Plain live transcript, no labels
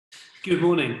Good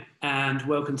morning and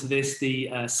welcome to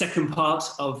the second part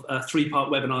of a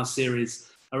three-part webinar series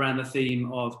around the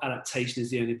theme of adaptation is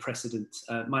the only precedent.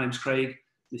 My name's Craig,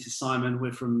 this is Simon,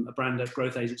 we're from a brand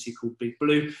growth agency called Big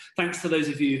Blue. Thanks to those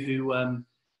of you who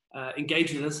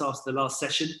engaged with us after the last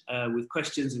session with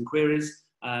questions and queries,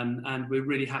 and we're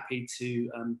really happy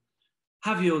to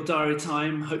have your diary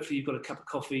time. Hopefully you've got a cup of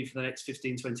coffee for the next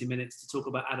 15-20 minutes to talk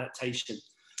about adaptation.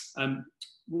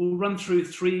 We'll run through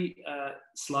three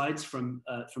slides from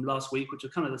last week, which are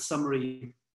kind of the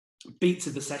summary beats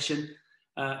of the session,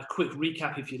 a quick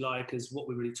recap, if you like, as what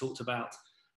we really talked about.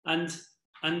 And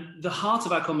the heart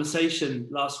of our conversation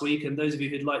last week, and those of you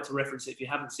who'd like to reference it, if you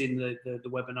haven't seen the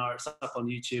webinar, it's up on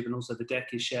YouTube, and also the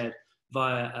deck is shared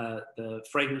via the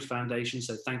Fragrance Foundation,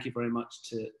 so thank you very much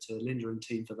to Linda and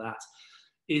team for that,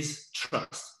 is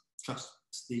trust. Trust.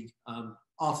 It's the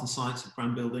art and science of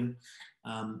brand building.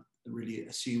 It really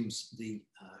assumes the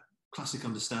classic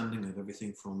understanding of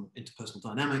everything from interpersonal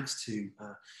dynamics to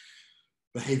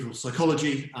behavioral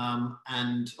psychology,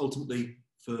 and ultimately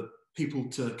for people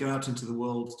to go out into the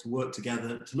world, to work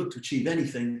together, to look to achieve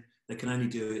anything. They can only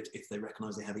do it if they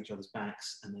recognise they have each other's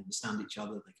backs and they understand each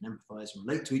other, they can empathise and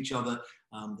relate to each other,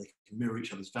 they can mirror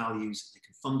each other's values, they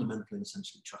can fundamentally and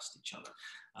essentially trust each other.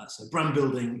 So brand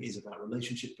building is about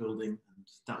relationship building, and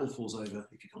that all falls over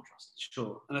if you can't trust.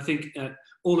 Sure, and I think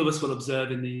all of us will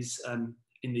observe in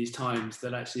these times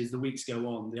that actually as the weeks go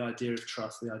on, the idea of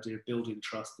trust, the idea of building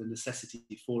trust, the necessity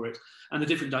for it, and the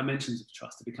different dimensions of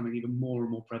trust are becoming even more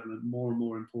and more prevalent, more and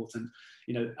more important.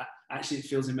 You know, actually it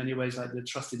feels in many ways like the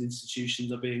trusted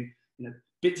institutions are being,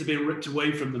 bits are being ripped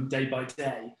away from them day by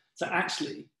day. So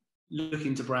actually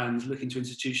looking to brands, looking to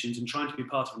institutions and trying to be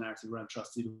part of a narrative around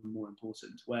trust is even more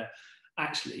important, where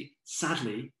actually,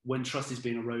 sadly, when trust is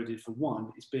being eroded for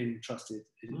one, it's being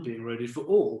being eroded for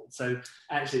all. So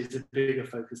actually, it's a bigger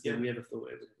focus than we ever thought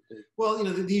it would be. Well,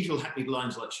 the usual hackneyed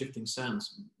lines like shifting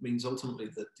sands means ultimately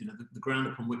that the ground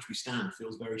upon which we stand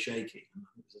feels very shaky. And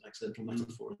there's an accidental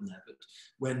metaphor in there. But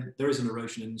when there is an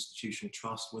erosion in institutional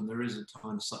trust, when there is a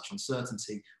time of such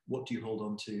uncertainty, what do you hold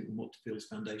on to, and what feels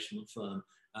foundational and firm?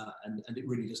 And it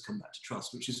really does come back to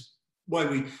trust, which is why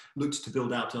we looked to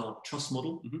build out our trust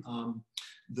model,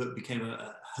 that became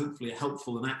hopefully a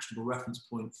helpful and actionable reference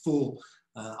point for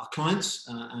our clients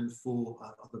and for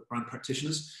other brand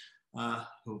practitioners who are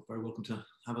very welcome to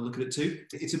have a look at it too.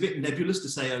 It's a bit nebulous to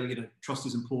say, trust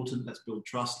is important, let's build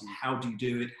trust. How do you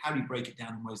do it? How do you break it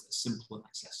down in ways that are simple and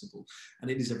accessible?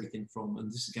 And it is everything from, and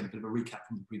this is again a bit of a recap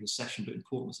from the previous session, but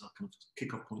important as our kind of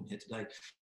kick-off point here today.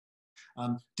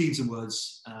 Deeds and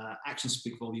words, actions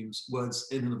speak volumes. Words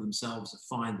in and of themselves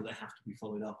are fine, but they have to be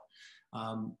followed up.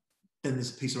 Then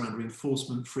there's a piece around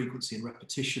reinforcement, frequency and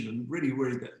repetition, and really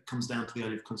that comes down to the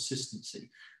idea of consistency.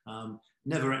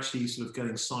 Never actually sort of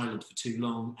going silent for too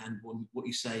long, and what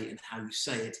you say and how you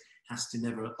say it has to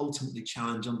never ultimately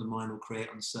challenge, undermine or create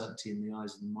uncertainty in the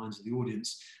eyes and the minds of the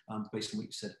audience, based on what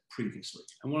you said previously.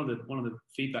 And one of the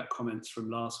feedback comments from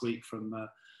last week from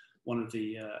one of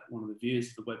the viewers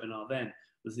of the webinar then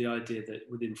was the idea that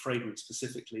within fragrance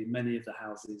specifically, many of the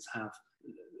houses have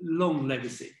long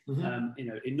legacy,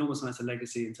 enormous amounts of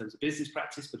legacy in terms of business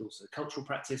practice, but also cultural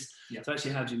practice. Yeah. So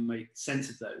actually, how do you make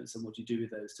sense of those, and what do you do with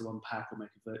those to unpack or make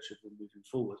a virtue of them moving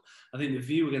forward? I think the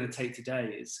view we're going to take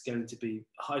today is going to be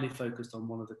highly focused on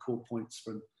one of the core points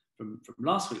from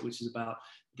last week, which is about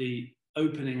the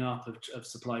opening up of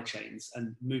supply chains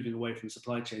and moving away from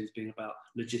supply chains being about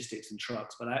logistics and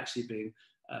trucks, but actually being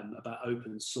about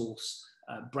open source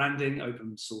branding,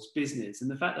 open source business. And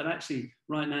the fact that actually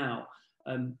right now,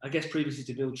 I guess previously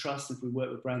to build trust, if we work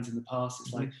with brands in the past,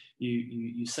 it's like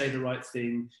you say the right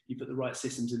thing, you put the right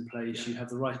systems in place, you have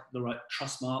the right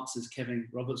trust marks, as Kevin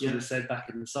Roberts would have said back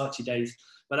in the Versace days.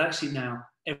 But actually now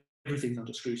everything's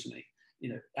under scrutiny.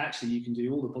 Actually you can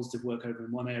do all the positive work over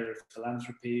in one area of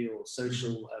philanthropy or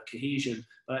social cohesion,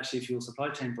 but actually if your supply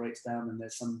chain breaks down and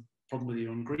there's some problem with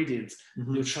your ingredients,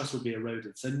 your trust will be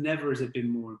eroded. So never has it been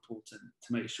more important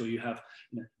to make sure you have,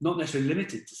 not necessarily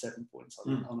limited to 7 points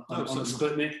on a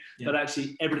Sputnik, but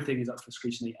actually everything is up for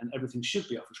scrutiny, and everything should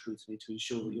be up for scrutiny to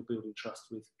ensure that you're building trust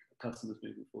with customers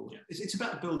moving forward. It's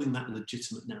about building that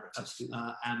legitimate narrative,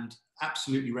 and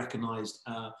absolutely recognised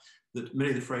that many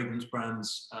of the fragrance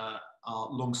brands are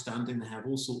long-standing. They have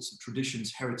all sorts of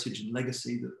traditions, heritage and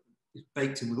legacy that is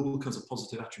baked in with all kinds of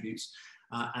positive attributes,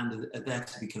 and are there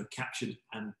to be kind of captured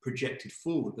and projected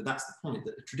forward. But that's the point,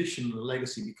 that the tradition and the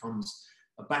legacy becomes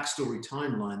a backstory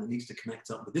timeline that needs to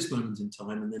connect up with this moment in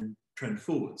time and then trend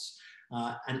forwards.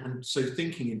 And so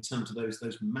thinking in terms of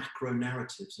those macro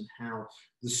narratives and how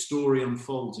the story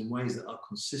unfolds in ways that are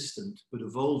consistent but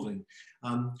evolving,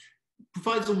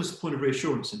 provides almost a point of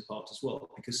reassurance in part as well,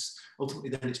 because ultimately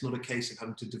then it's not a case of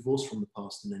having to divorce from the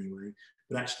past in any way,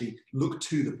 but actually look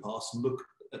to the past and look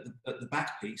at the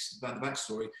back piece, about the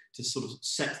backstory, to sort of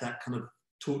set that kind of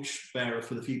torch bearer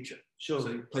for the future. Sure. So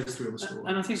it plays through on the story.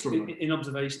 And I think in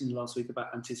observation last week about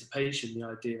anticipation, the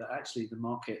idea that actually the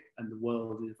market and the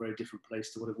world is a very different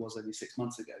place to what it was only 6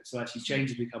 months ago. So actually change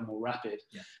has become more rapid.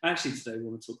 Yeah. Actually today we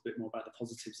want to talk a bit more about the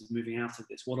positives of moving out of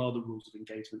this. What are the rules of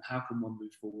engagement? How can one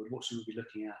move forward? What should we be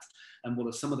looking at? And what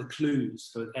are some of the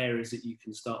clues for areas that you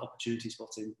can start opportunity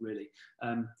spotting, really?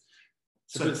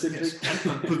 So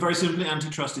put very simply,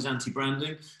 antitrust is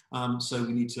anti-branding. So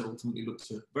we need to ultimately look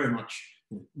to very much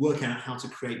work out how to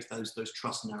create those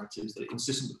trust narratives that are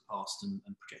consistent with the past and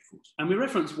project forward. And we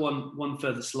reference one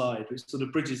further slide, which sort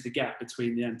of bridges the gap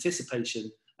between the anticipation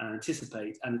and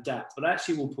anticipate and adapt, but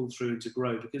actually will pull through into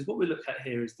grow, because what we look at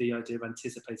here is the idea of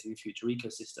anticipating a future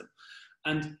ecosystem.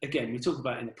 And again, we talked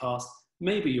about in the past,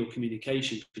 maybe your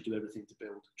communication could do everything to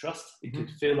build trust. It could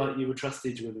feel like you were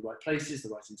trusted, you were in the right places, the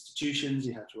right institutions,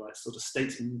 you had the right sort of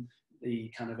statesman,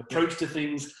 the kind of approach to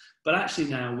things. But actually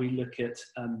now we look at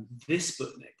this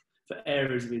Sputnik for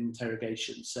areas of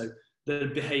interrogation. So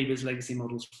the behaviours, legacy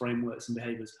models, frameworks and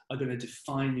behaviours are going to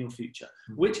define your future.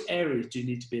 Which areas do you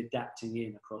need to be adapting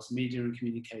in across media and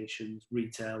communications,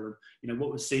 retail, and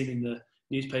what was seen in the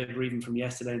newspaper even from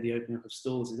yesterday, the opening up of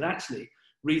stores, is actually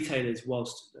retailers,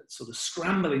 whilst sort of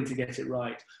scrambling to get it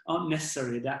right, aren't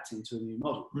necessarily adapting to a new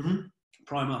model.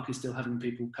 Primark is still having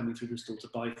people coming through the store to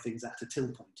buy things at a till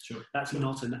point. Sure. That's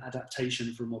not an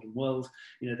adaptation for a modern world.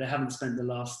 They haven't spent the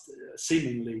last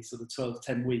seemingly sort of 12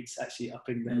 to 10 weeks actually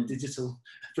upping their digital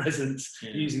presence,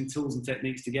 using tools and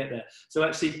techniques to get there. So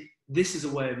actually, this is a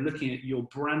way of looking at your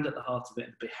brand at the heart of it,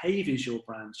 and the behaviours your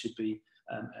brand should be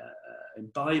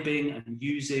imbibing and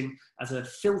using as a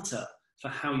filter for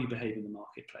how you behave in the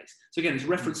marketplace. So again, it's a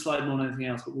reference slide more than anything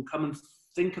else, but we'll come and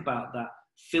think about that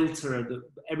filter that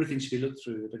everything should be looked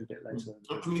through a bit later.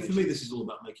 I mean, for me, this is all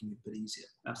about making it a bit easier.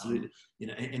 Absolutely.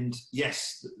 And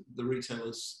yes, the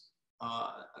retailers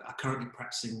are currently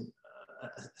practicing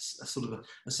a sort of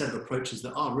a set of approaches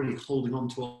that are really holding on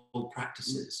to old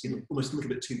practices, almost a little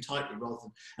bit too tightly, rather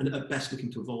than, and at best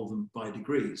looking to evolve them by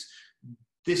degrees.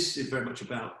 This is very much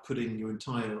about putting your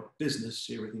entire business,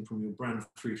 everything from your brand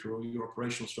through to your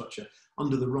operational structure,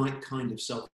 under the right kind of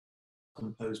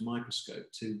self-imposed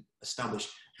microscope to establish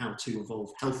how to evolve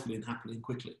healthily and happily and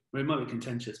quickly. Well, it might be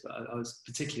contentious, but I was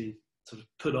particularly sort of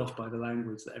put off by the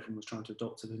language that everyone was trying to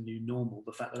adopt to the new normal,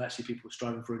 the fact that actually people were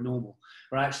striving for a normal,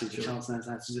 or actually the chance now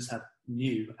is to just have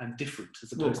new and different,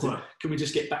 as opposed to, can we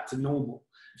just get back to normal?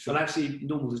 Sure. But actually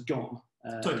normal is gone.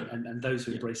 Totally. And those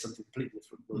who embrace something completely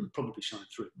different will probably shine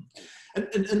through.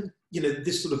 And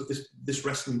this sort of this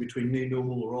wrestling between new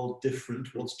normal or old different,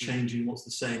 what's changing, what's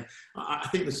the same. I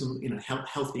think there's some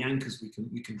healthy anchors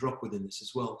we can drop within this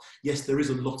as well. Yes, there is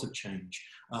a lot of change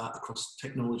across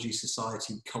technology,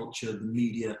 society, culture, the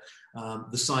media,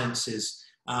 the sciences.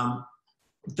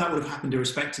 That would have happened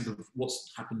irrespective of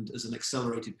what's happened as an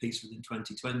accelerated piece within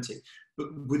 2020. But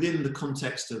within the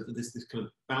context of this kind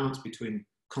of balance between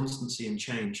constancy and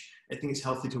change, I think it's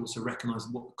healthy to also recognise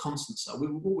what the constants are.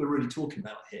 What we're really talking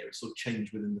about here is sort of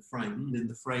change within the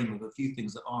frame of a few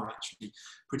things that are actually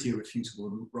pretty irrefutable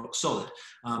and rock solid.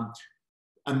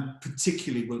 And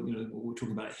particularly what we're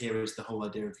talking about here is the whole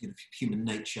idea of human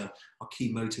nature, our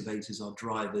key motivators, our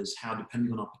drivers, how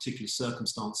depending on our particular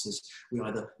circumstances, we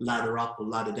either ladder up or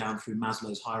ladder down through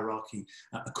Maslow's hierarchy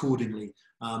accordingly.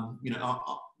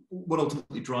 What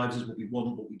ultimately drives is what we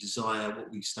want, what we desire, what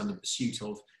we stand in pursuit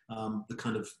of, the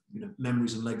kind of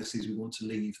memories and legacies we want to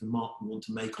leave, the mark we want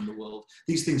to make on the world.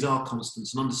 These things are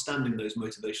constants, and understanding those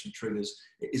motivational triggers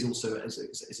is also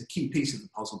is a key piece of the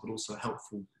puzzle, but also a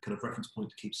helpful kind of reference point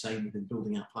to keep sane within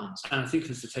building out plans. And I think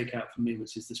there's the takeout for me,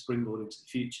 which is the springboard into the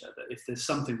future, that if there's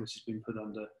something which has been put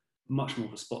under much more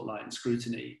of a spotlight and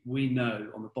scrutiny, we know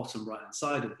on the bottom right-hand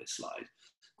side of this slide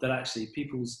that actually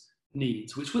people's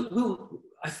needs, which will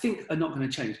I think are not going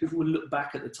to change. People will look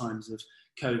back at the times of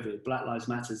COVID, Black Lives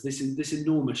Matter, this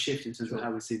enormous shift in terms of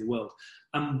how we see the world,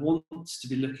 and want to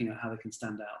be looking at how they can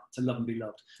stand out, to love and be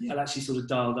loved. And actually sort of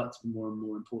dialed up to be more and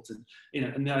more important.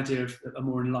 And the idea of a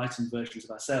more enlightened versions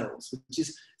of ourselves, which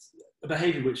is a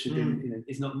behaviour which should be,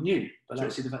 is not new, but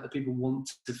actually the fact that people want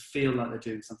to feel like they're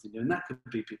doing something new, and that could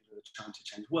be people who are trying to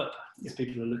change work patterns.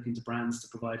 People who are looking to brands to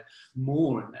provide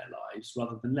more in their lives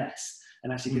rather than less,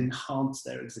 and actually can enhance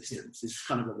their existence. Is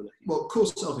kind of what we're looking at. Well, core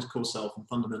self is core self, and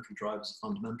fundamental drivers are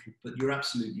fundamental. But you're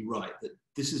absolutely right that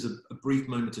this is a brief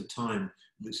moment of time.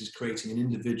 This is creating an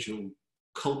individual,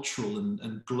 cultural,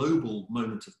 and global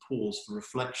moment of pause for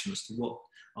reflection as to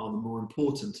are the more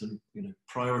important and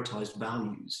prioritized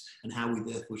values, and how we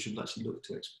therefore should actually look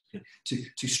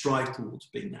to strive towards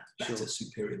being that better,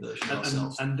 superior version of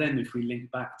ourselves. And then if we link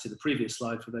back to the previous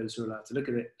slide, for those who are allowed to look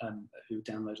at it, who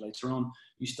download later on,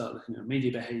 you start looking at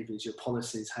media behaviours, your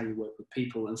policies, how you work with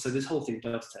people, and so this whole thing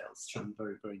dovetails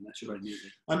very, very naturally, very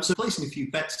neatly. So placing a few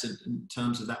bets in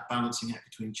terms of that balancing act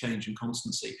between change and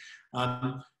constancy.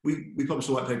 We published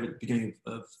a white paper at the beginning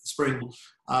of spring,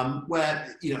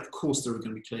 where of course there are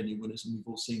going to be clear new winners, and we've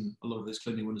all seen a lot of those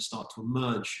clear new winners start to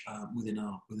emerge within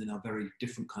our very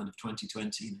different kind of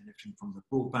 2020. Everything from the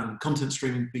broadband and content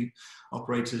streaming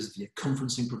operators, the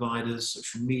conferencing providers,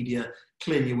 social media,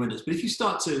 clear new winners. But if you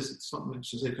start to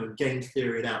kind of game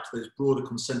theory it out to those broader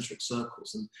concentric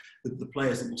circles, and the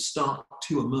players that will start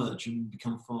to emerge and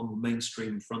become far more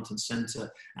mainstream, front and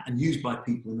centre, and used by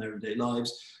people in their everyday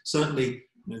lives. Certainly,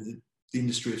 the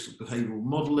industry of behavioural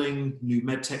modelling, new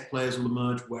medtech players will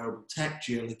emerge, wearable tech,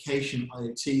 geolocation,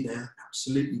 IoT. They're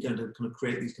absolutely going to kind of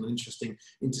create these kind of interesting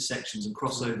intersections and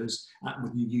crossovers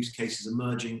with new use cases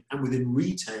emerging. And within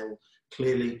retail,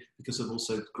 clearly, because of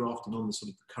also grafting on the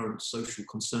sort of the current social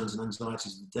concerns and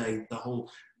anxieties of the day, the whole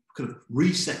kind of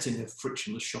resetting of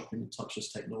frictionless shopping and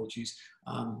touchless technologies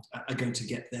are going to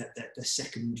get their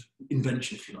second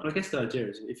invention, if you like. Well, I guess the idea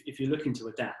is if you're looking to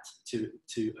adapt to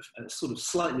a sort of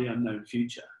slightly unknown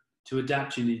future, to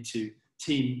adapt you need to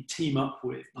team up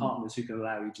with partners who can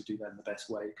allow you to do that in the best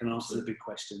way, can answer the big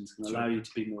questions, can allow you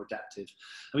to be more adaptive.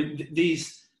 I mean,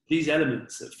 these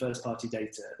elements of first-party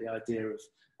data, the idea of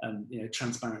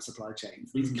transparent supply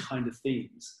chains, these kind of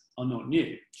themes are not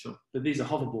new. Sure. But these are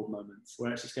hoverboard moments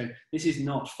where it's just going, this is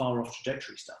not far off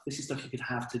trajectory stuff. This is stuff you could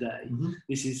have today.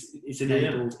 It's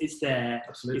enabled, it's there,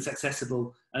 it's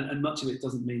accessible, and much of it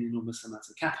doesn't mean enormous amounts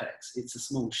of capex. It's a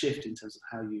small shift in terms of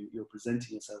how you're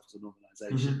presenting yourself as an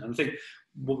organisation. And I think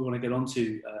what we want to get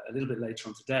onto a little bit later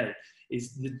on today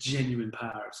is the genuine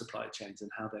power of supply chains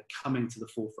and how they're coming to the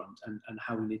forefront, and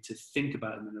how we need to think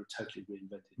about them in a totally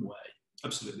reinvented way.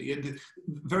 Absolutely. And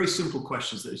very simple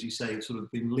questions that, as you say, have sort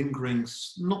of been lingering,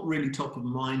 not really top of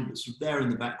mind, but sort of there in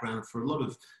the background for a lot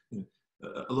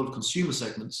of consumer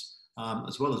segments,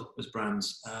 as well as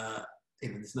brands.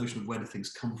 This notion of where do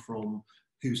things come from,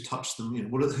 who's touched them,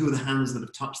 who are the hands that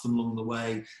have touched them along the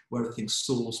way, where are things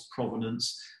sourced,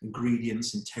 provenance,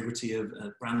 ingredients, integrity of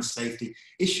brand safety,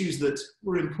 issues that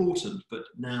were important but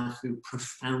now feel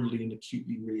profoundly and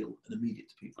acutely real and immediate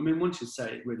to people. I mean, one should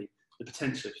say, really, the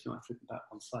potential, if you might flip it back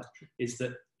one slide, is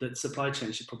that supply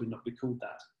chain should probably not be called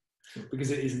that, because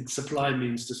it isn't. Supply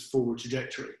means just forward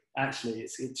trajectory. Actually,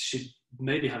 it should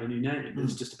maybe have a new name.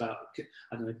 It's just about,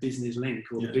 I don't know, business link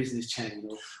or the business chain,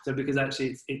 because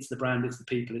actually it's the brand, it's the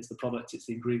people, it's the product, it's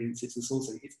the ingredients, it's the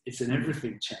sourcing, it's an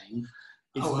everything chain.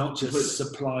 It's not just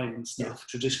supplying stuff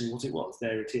traditionally what it was.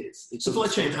 There it is. Supply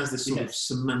chain has this sort of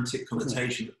semantic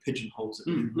connotation that pigeonholes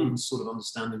it in one sort of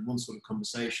understanding, one sort of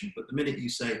conversation. But the minute you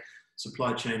say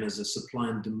supply chain as a supply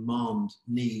and demand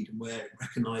need, where it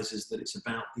recognises that it's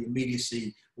about the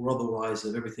immediacy or otherwise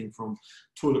of everything from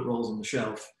toilet rolls on the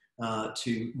shelf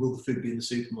to will the food be in the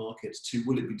supermarket, to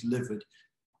will it be delivered,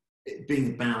 it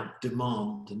being about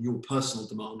demand and your personal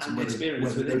demands and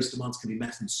whether those demands can be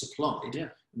met and supplied,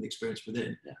 and the experience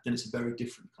within, then it's a very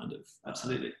different kind of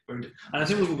absolutely very different. And I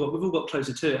think we've all got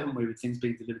closer to it, haven't we, with things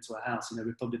being delivered to our house.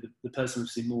 We're probably the person we've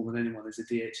seen more than anyone is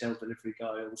a DHL delivery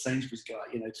guy or the Sainsbury's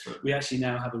guy. We actually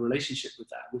now have a relationship with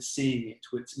that. We're seeing it.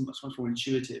 It's much more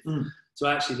intuitive. So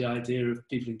actually, the idea of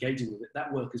people engaging with it,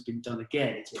 that work has been done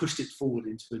again. It's pushed it forward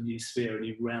into a new sphere, a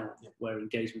new realm where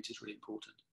engagement is really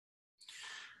important.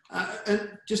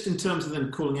 And just in terms of then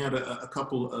calling out a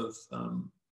couple of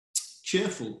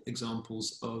cheerful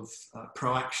examples of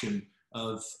proaction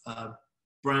of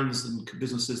brands and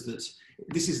businesses, that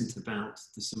this isn't about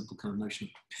the simple kind of notion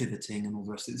of pivoting and all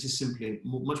the rest of it. This is simply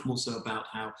much more so about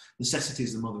how necessity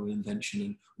is the mother of invention,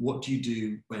 and what do you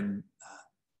do when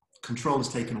control is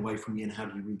taken away from you, and how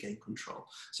do you regain control?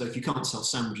 So if you can't sell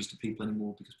sandwiches to people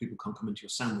anymore because people can't come into your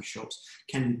sandwich shops,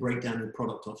 can you break down your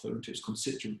product offer into its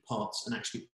constituent parts and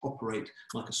actually operate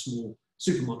like a small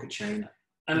supermarket chain?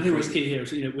 And I think what's key here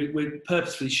is, we're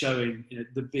purposefully showing,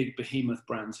 the big behemoth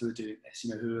brands who are doing this,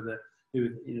 who are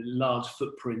large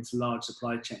footprints, large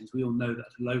supply chains. We all know that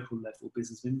at a local level,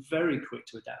 business has been very quick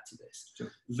to adapt to this,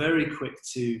 very quick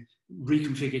to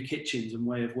reconfigure kitchens and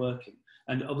way of working.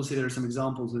 And obviously, there are some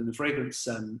examples within the fragrance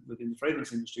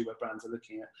industry where brands are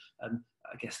looking at,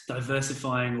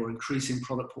 diversifying or increasing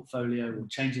product portfolio or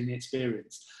changing the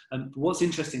experience. And what's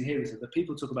interesting here is that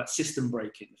people talk about system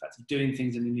breaking, the fact of doing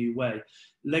things in a new way.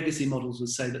 Legacy models would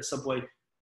say that Subway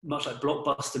much like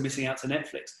Blockbuster missing out to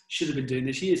Netflix, should have been doing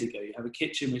this years ago. You have a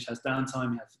kitchen which has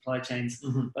downtime, you have supply chains,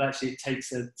 but actually it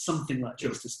takes something like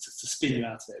this to spin you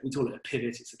out of it. We call it a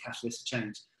pivot, it's a catalyst to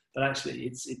change. But actually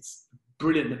it's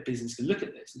brilliant that business can look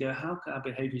at this and go, how can our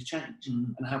behaviours change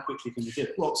and how quickly can we do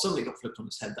it? Well, suddenly got flipped on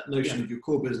its head. That notion of your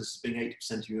core business being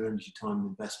 80% of your energy, time and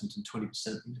investment and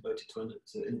 20% being devoted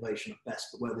to innovation at best,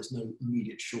 but where there's no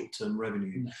immediate short-term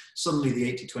revenue. Suddenly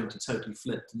the 80-20 totally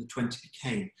flipped and the 20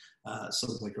 became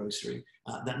Subway grocery.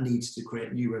 That needs to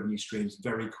create new revenue streams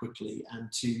very quickly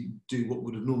and to do what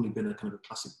would have normally been a kind of a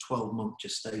classic 12-month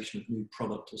gestation of new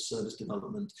product or service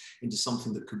development into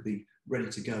something that could be ready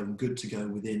to go and good to go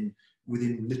within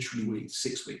literally weeks,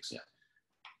 6 weeks.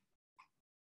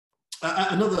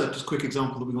 Another just quick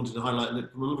example that we wanted to highlight,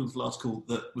 relevant to the last call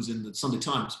that was in the Sunday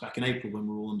Times back in April when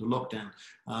we were all under lockdown,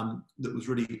 that was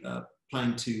really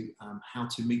playing to how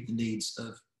to meet the needs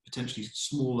of potentially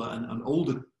smaller and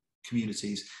older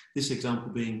communities. This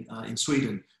example being in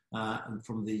Sweden and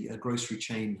from the grocery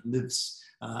chain Livs.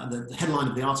 The headline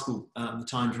of the article, the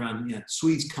Times ran,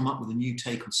 Swedes come up with a new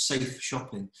take on safe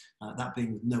shopping, that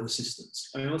being with no assistance.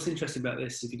 I mean, what's interesting about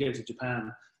this, if you go to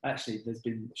Japan, actually there's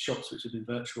been shops which have been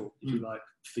virtual, if you like,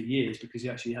 for years, because you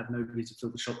actually have nobody to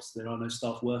fill the shops. There are no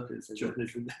staff workers.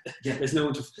 There's no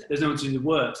one to do the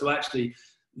work. So actually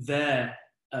their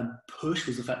push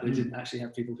was the fact that they didn't actually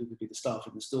have people who could be the staff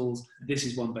in the stalls. This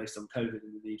is one based on COVID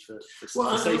and the need for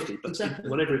safety. But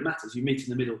whatever it matters, you meet in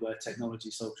the middle where technology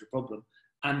solves your problem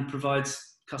and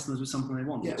provides customers with something they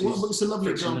want. Yeah, well, it's a lovely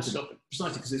example,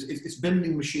 precisely because it's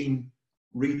vending machine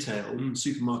retail,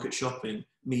 supermarket shopping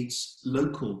meets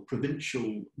local,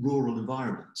 provincial, rural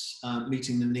environments,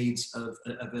 meeting the needs of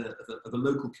a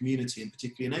local community, and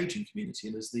particularly an ageing community.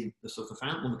 And as the sort of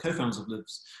one of the co-founders of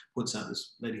Livs points out,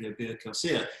 this lady here, Bea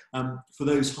Garcia, for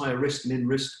those higher risk and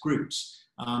in-risk groups,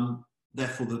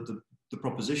 therefore the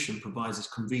proposition provides this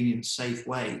convenient, safe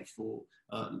way for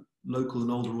local and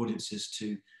older audiences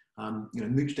to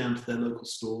mooch down to their local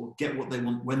store, get what they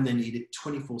want when they need it,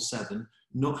 24/7,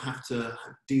 not have to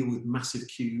deal with massive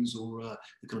queues or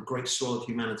the kind of great swell of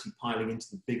humanity piling into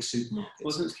the big supermarkets.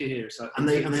 What's key here? So and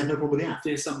they have no problem with the app.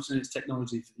 The assumption is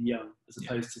technology for the young as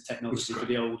opposed to technology for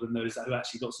the old and those who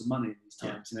actually got some money in these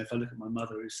times. If I look at my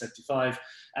mother who's 75,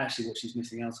 actually what she's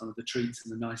missing out on are the treats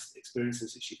and the nice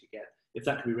experiences that she could get. If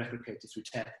that can be replicated through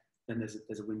tech, then there's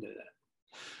a window there.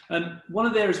 One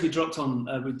of the areas we dropped on,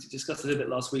 we discussed a little bit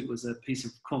last week, was a piece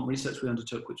of quant research we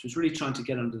undertook, which was really trying to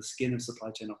get under the skin of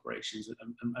supply chain operations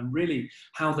and really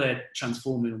how they're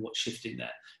transforming and what's shifting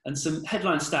there. And some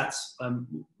headline stats, a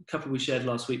couple we shared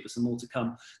last week, but some more to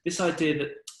come. This idea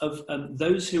that of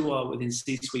those who are within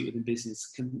C-suite within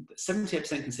business,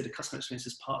 78% consider customer experience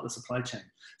as part of the supply chain.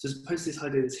 So as opposed to this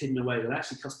idea that's hidden away, that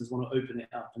actually customers want to open it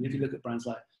up. And if you look at brands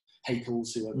like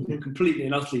Hakel's, who are completely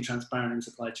and utterly transparent in the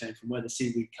supply chain from where the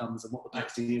seaweed comes and what the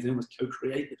packaging is, they almost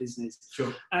co-create the business.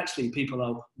 Actually, people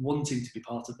are wanting to be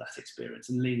part of that experience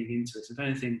and leaning into it. If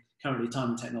anything, currently time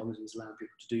and technology is allowing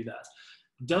people to do that.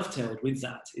 Dovetailed with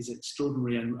that is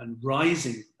extraordinary and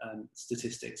rising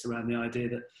statistics around the idea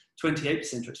that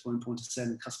 28% are exploring point of sale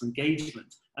and customer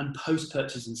engagement and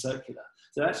post-purchase and circular.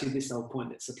 So actually this whole point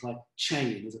that supply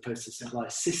chain as opposed to supply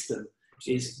system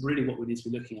is really what we need to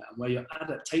be looking at, and where your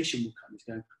adaptation will come is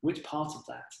going, which part of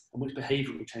that and which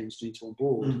behavioural change do you need to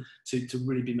onboard to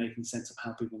really be making sense of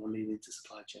how people want to lean into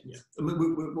supply chains.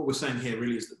 What we're saying here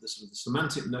really is that the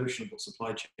semantic notion of what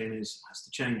supply chain is has to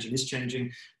change and is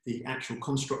changing. The actual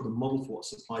construct, the model for what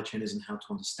supply chain is and how to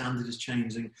understand it is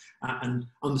changing, and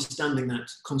understanding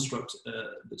that construct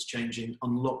that's changing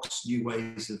unlocks new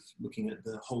ways of looking at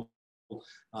the whole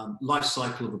life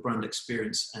cycle of a brand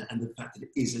experience and the fact that it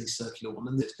is a circular one.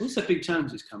 And there's also big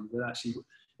challenges come with actually,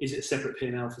 is it a separate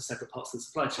P&L for separate parts of the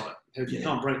supply chain? Because if you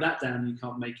can't break that down, you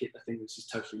can't make it a thing which is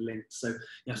totally linked. So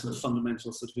you have some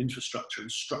fundamental sort of infrastructure and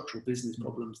structural business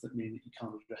problems that mean that you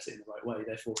can't address it in the right way.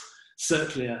 Therefore,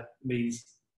 circular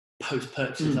means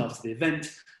post-purchase after the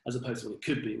event, as opposed to what it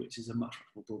could be, which is a much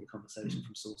more broader conversation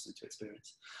from sourcing to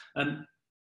experience.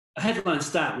 A headline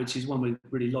stat, which is one we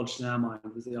really lodged in our mind,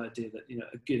 was the idea that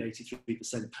a good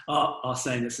 83% are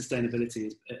saying that sustainability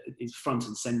is front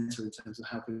and centre in terms of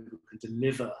how people can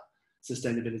deliver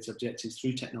sustainability objectives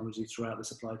through technology throughout the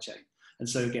supply chain. And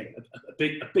so again, a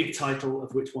big title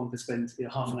of which one could spend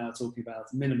half an hour talking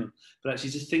about minimum, but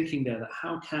actually just thinking there that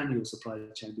how can your supply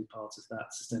chain be part of that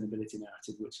sustainability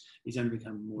narrative, which is only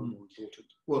becoming more and more important.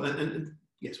 Well, and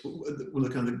Yes, well, the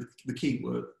kind of the key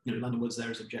word, London words there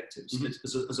is objectives,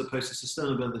 as opposed to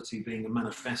sustainability being a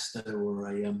manifesto or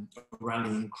a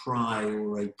rallying cry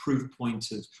or a proof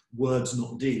point of words,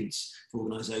 not deeds for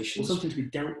organisations. Or something to be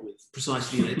dealt with.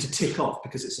 Precisely, to tick off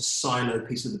because it's a silo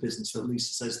piece of the business. So at least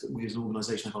it says that we as an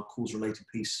organisation have our cause-related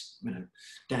piece,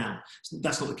 down. So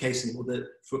that's not the case anymore.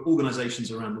 For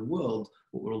organisations around the world,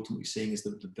 what we're ultimately seeing is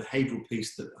the behavioural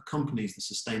piece that accompanies the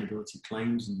sustainability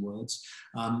claims and words,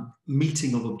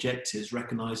 meeting of objectives,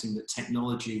 recognising that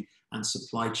technology and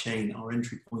supply chain are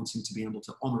entry points into being able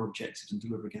to honour objectives and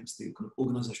deliver against the kind of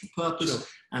organisational purpose, sure.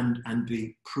 and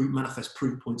be manifest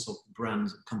proof points of the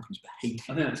brands and companies' behaviour.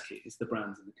 I think that's key. It's the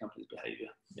brands and the company's behaviour.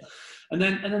 Yeah. And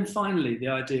then finally, the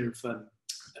idea of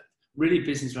really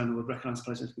business around the world recognise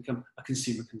supply chain has become a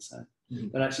consumer concern.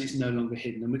 But actually it's no longer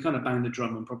hidden. And we kind of bang the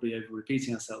drum and probably over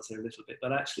repeating ourselves here a little bit,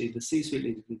 but actually the C-suite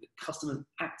leaders believe that customers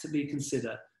actively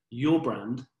consider your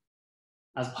brand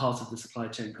as part of the supply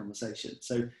chain conversation.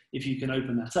 So if you can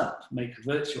open that up, make a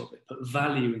virtue of it, put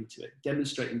value into it,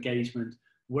 demonstrate engagement,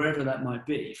 wherever that might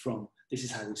be, from this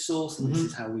is how we source and this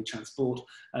is how we transport,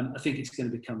 I think it's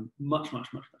going to become much, much,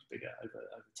 much, much bigger over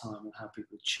time, and how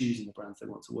people are choosing the brands they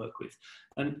want to work with.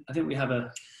 And I think we have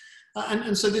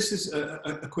and so this is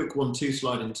a quick 1-2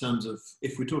 slide in terms of,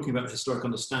 if we're talking about the historic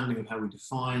understanding of how we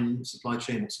define supply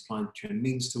chain, what supply chain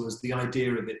means to us, the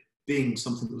idea of it being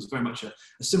something that was very much a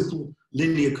simple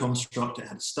linear construct. It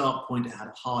had a start point, it had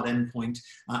a hard end point,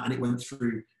 and it went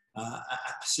through a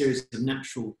series of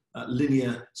natural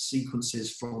linear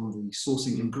sequences from the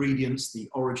sourcing ingredients, the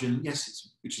origin,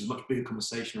 which is a much bigger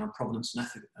conversation around provenance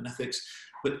and ethics,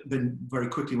 but then very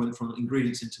quickly went from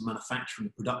ingredients into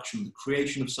manufacturing, production, the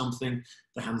creation of something,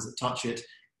 the hands that touch it,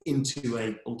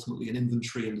 into ultimately an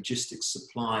inventory and logistics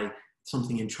supply,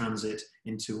 something in transit,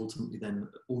 into ultimately then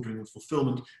ordering and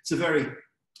fulfillment. It's a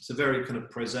very kind of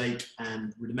prosaic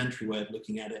and rudimentary way of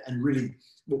looking at it. And really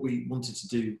what we wanted to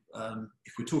do,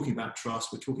 if we're talking about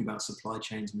trust, we're talking about supply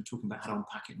chains, and we're talking about how to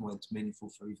unpack it in a way that's meaningful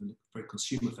for even very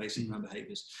consumer-facing brand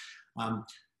behaviours.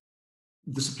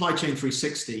 The Supply Chain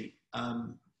 360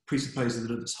 presupposes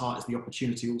that at its heart is the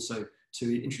opportunity also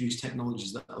to introduce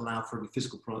technologies that allow for every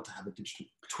physical product to have a digital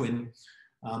twin.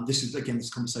 This is, again,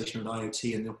 this conversation around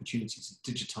IoT and the opportunity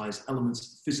to digitize elements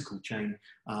of the physical chain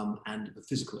and the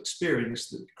physical experience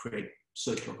that create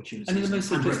circular opportunities. And in the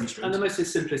most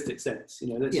simplistic sense,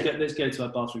 let's go to our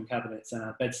bathroom cabinets and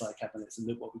our bedside cabinets and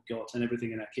look what we've got, and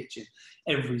everything in our kitchen.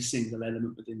 Every single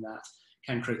element within that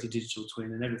can create a digital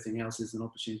twin, and everything else is an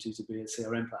opportunity to be a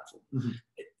CRM platform.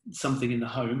 Something in the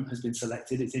home has been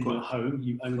selected, it's in your home,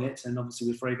 you own it, and obviously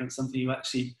with fragrance, something you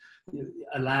actually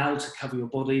allow to cover your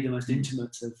body, the most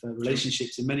intimate of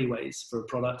relationships in many ways for a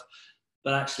product.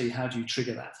 But actually, how do you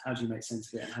trigger that? How do you make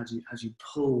sense of it? And how do you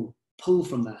pull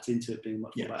from that into it being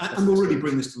much more about? And we'll really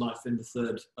bring this to life in the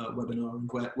third webinar,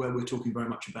 where we're talking very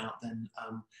much about then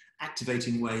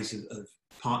activating ways of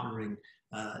partnering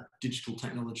digital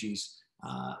technologies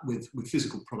with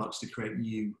physical products to create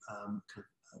new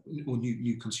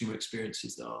new consumer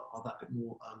experiences that are that bit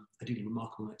more ideally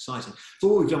remarkable and exciting. So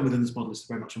what we've done within this model is to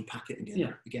very much unpack it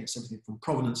against everything from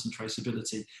provenance and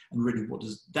traceability, and really what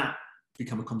does that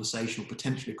become a conversation, or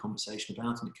potentially a conversation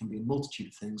about, and it can be a multitude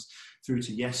of things, through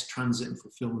to, yes, transit and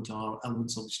fulfillment are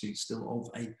elements obviously still of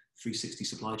a 360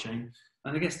 supply chain.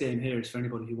 And I guess the aim here is for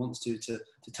anybody who wants to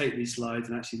take these slides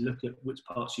and actually look at which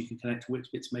parts you can connect,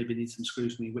 which bits maybe need some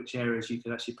scrutiny, which areas you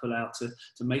could actually pull out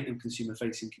to make them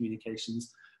consumer-facing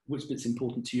communications, which bit's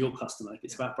important to your customer. If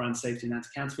it's about brand safety and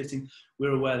anti-counterfeiting,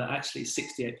 we're aware that actually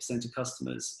 68% of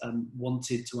customers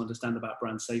wanted to understand about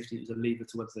brand safety. It was a lever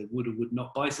to whether they would or would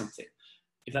not buy something.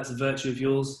 If that's a virtue of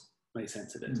yours, make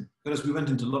sense of it. But as we went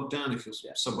into lockdown, if you're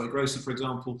Subway grocer, for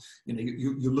example,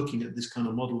 you're looking at this kind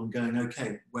of model and going,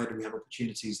 okay, where do we have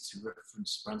opportunities to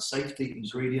reference brand safety,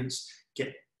 ingredients,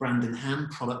 get brand in hand,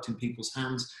 product in people's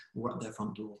hands, or at their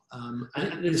front door. And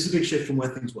it's a big shift from where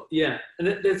things were. Yeah,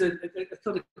 and there's a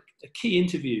key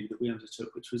interview that we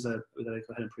undertook, which was with a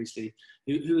local Helen Priestley,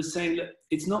 who was saying, look,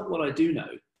 it's not what I do know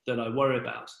that I worry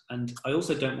about, and I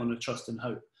also don't want to trust and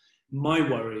hope. My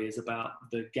worry is about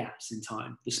the gaps in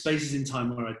time, the spaces in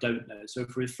time where I don't know. So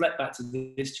if we reflect back to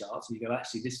this chart and you go,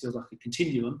 actually, this feels like a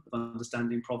continuum of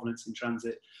understanding provenance and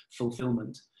transit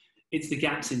fulfillment. It's the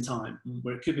gaps in time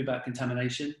where it could be about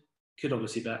contamination, could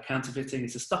obviously be about counterfeiting.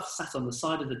 It's the stuff sat on the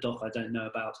side of the dock I don't know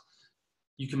about.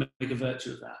 You can make a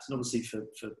virtue of that. And obviously for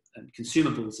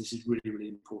consumables, this is really, really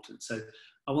important. So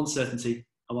I want certainty.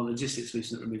 I want a logistics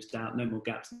solution that removes doubt, no more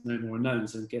gaps, no more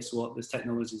unknowns. And guess what? There's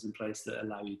technologies in place that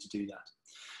allow you to do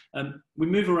that. We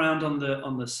move around on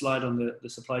the slide on the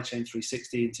supply chain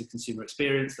 360 into consumer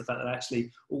experience, the fact that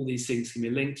actually all these things can be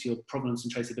linked. Your provenance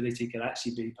and traceability can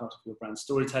actually be part of your brand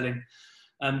storytelling.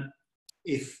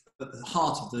 If at the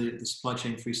heart of the supply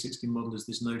chain 360 model is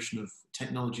this notion of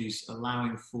technologies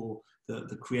allowing for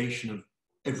the creation of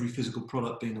every physical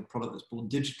product being a product that's born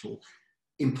digital,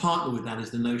 in partner with that is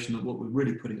the notion that what we're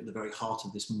really putting at the very heart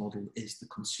of this model is the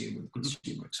consumer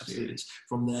experience. Absolutely.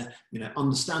 From their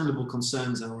understandable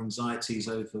concerns or anxieties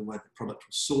over where the product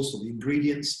was sourced or the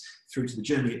ingredients, through to the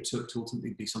journey it took to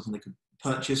ultimately be something they could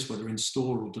purchase, whether in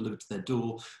store or delivered to their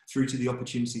door, through to the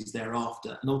opportunities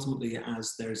thereafter. And ultimately,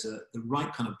 as there's the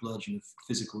right kind of bludgeon of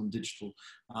physical and digital,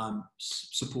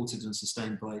 supported and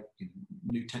sustained by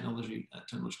new technological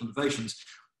innovations,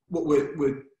 what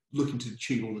we're looking to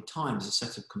achieve all the time is a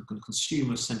set of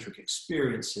consumer-centric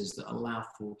experiences that allow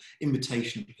for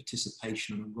invitation and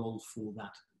participation and a role for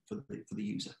that for the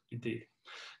user. Indeed.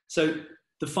 So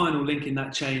the final link in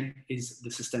that chain is the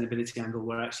sustainability angle,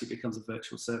 where actually it becomes a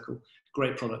virtual circle.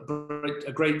 Great product,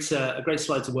 a great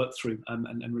slide to work through,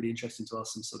 and really interesting to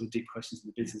ask some sort of deep questions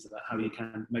in the business about how you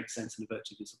can make sense in a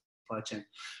virtual supply chain.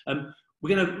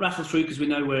 We're going to rattle through because we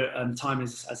know where time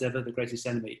is, as ever, the greatest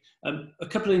enemy. A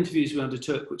couple of interviews we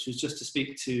undertook, which was just to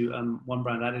speak to one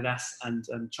brand, Adidas, and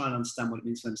try and understand what it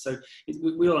means for them. So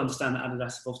we all understand that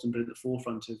Adidas have often been at the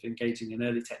forefront of engaging in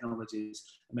early technologies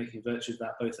and making a virtue of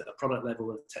that, both at a product level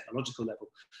and a technological level.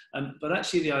 But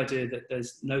actually the idea that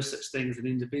there's no such thing as an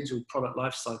individual product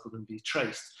life cycle that be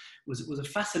traced was a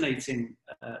fascinating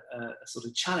sort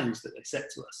of challenge that they set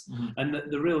to us. Mm-hmm. And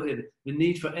the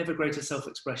need for ever greater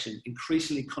self-expression,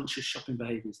 increasingly conscious shopping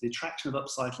behaviours, the attraction of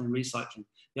upcycling and recycling,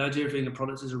 the idea of viewing a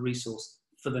product as a resource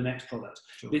for the next product.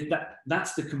 Sure.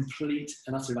 That's the complete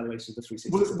and utter evaluation of the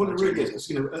 360. Well, it really is. As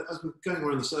we're going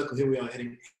around the circle, here we are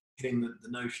hitting the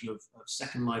notion of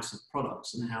second lives of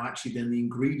products, and how actually then the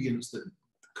ingredients that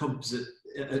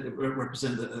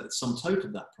represent the sum total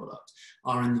of that product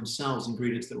are in themselves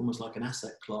ingredients that are almost like an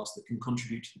asset class that can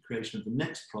contribute to the creation of the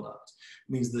next product.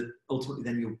 It means that ultimately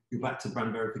then you're back to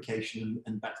brand verification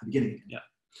and back to the beginning again. Yeah.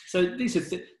 So these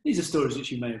are stories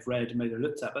which you may have read and may have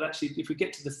looked at, but actually if we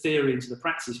get to the theory and to the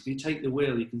practice, if you take the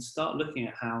wheel, you can start looking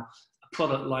at how a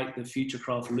product like the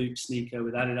Futurecraft Loop sneaker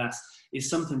with Adidas is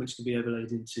something which can be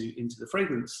overlaid into the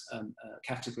fragrance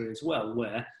category as well,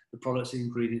 where the products and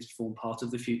ingredients form part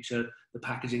of the future, the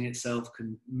packaging itself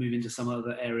can move into some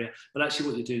other area, but actually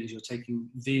what you're doing is you're taking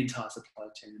the entire supply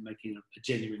chain and making a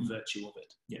genuine virtue of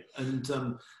it. Yeah, and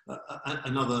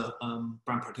another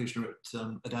brand practitioner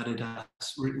at Adidas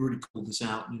really called this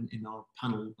out in our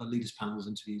panel, leaders panels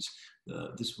interviews.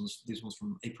 These ones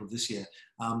from April of this year.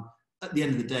 At the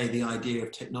end of the day, the idea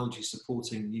of technology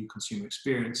supporting new consumer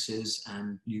experiences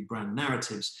and new brand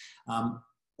narratives,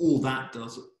 all that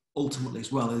does ultimately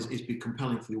as well is be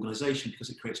compelling for the organisation, because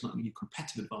it creates not only new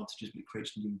competitive advantages, but it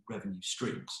creates new revenue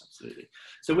streams. Absolutely.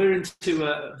 So we're into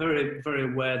very, very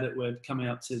aware that we're coming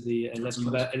up to the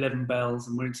 11 bells,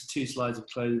 and we're into 2 slides of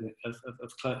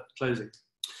closing.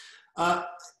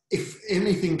 If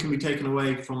anything can be taken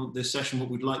away from this session, what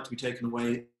we'd like to be taken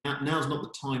away, now's not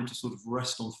the time to sort of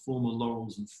rest on formal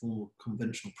laurels and formal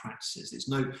conventional practices. There's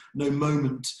no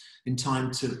moment in time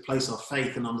to place our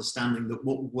faith and understanding that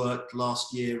what worked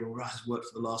last year or has worked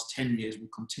for the last 10 years will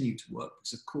continue to work,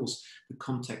 because of course the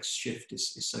context shift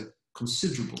is so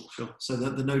considerable. Sure. So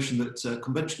that the notion that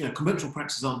conventional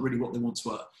practices aren't really what they once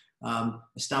were.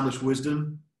 Established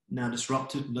wisdom, now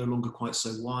disrupted, no longer quite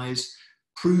so wise.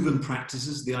 Proven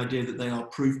practices, the idea that they are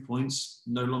proof points,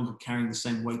 no longer carrying the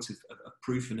same weight of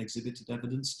proof and exhibited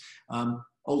evidence.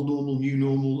 Old normal, new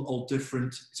normal, old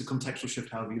different. It's a contextual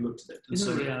shift, however you looked at it. It's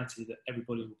a reality that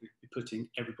everybody will be putting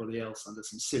everybody else under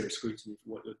some serious scrutiny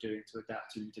for what you're doing to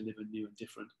adapt and deliver new and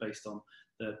different based on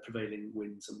the prevailing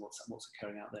winds and what's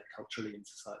occurring out there culturally in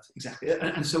society. Exactly.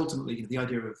 And so ultimately, the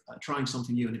idea of trying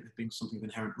something new and it being something of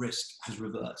inherent risk has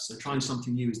reversed. So trying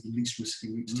something new is the least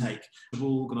risky route to take. Of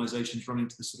all organisations running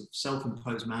to this sort of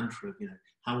self-imposed mantra of,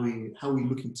 how are we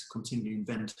looking to continue to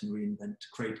invent and reinvent to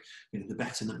create, the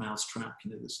better than mousetrap,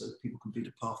 so that people can beat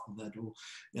a path from their door.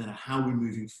 How are we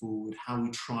moving forward? How are we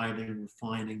trialing,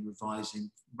 refining, revising,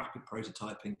 rapid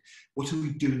prototyping? What are we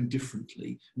doing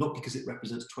differently? Not because it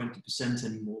represents 20%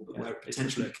 anymore, but where it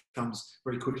potentially becomes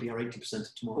very quickly our 80%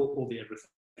 of tomorrow. Or the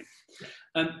everything.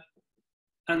 Yeah.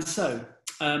 And so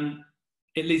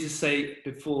it leaves us to say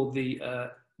before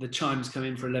the chimes come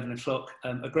in for 11 o'clock.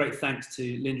 A great thanks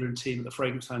to Linda and team at the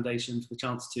Fragrance Foundation for the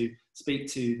chance to speak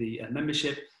to the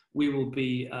membership. We will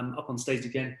be up on stage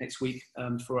again next week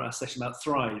for our session about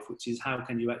Thrive, which is how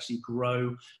can you actually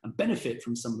grow and benefit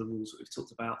from some of the rules that we've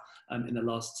talked about in the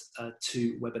last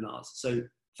 2 webinars. So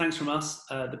thanks from us.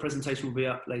 The presentation will be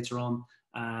up later on,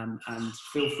 and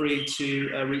feel free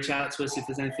to reach out to us if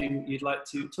there's anything you'd like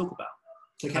to talk about.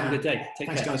 Take care. Have a good day. Take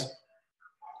care. Thanks, guys.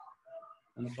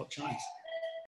 And the clock chimes.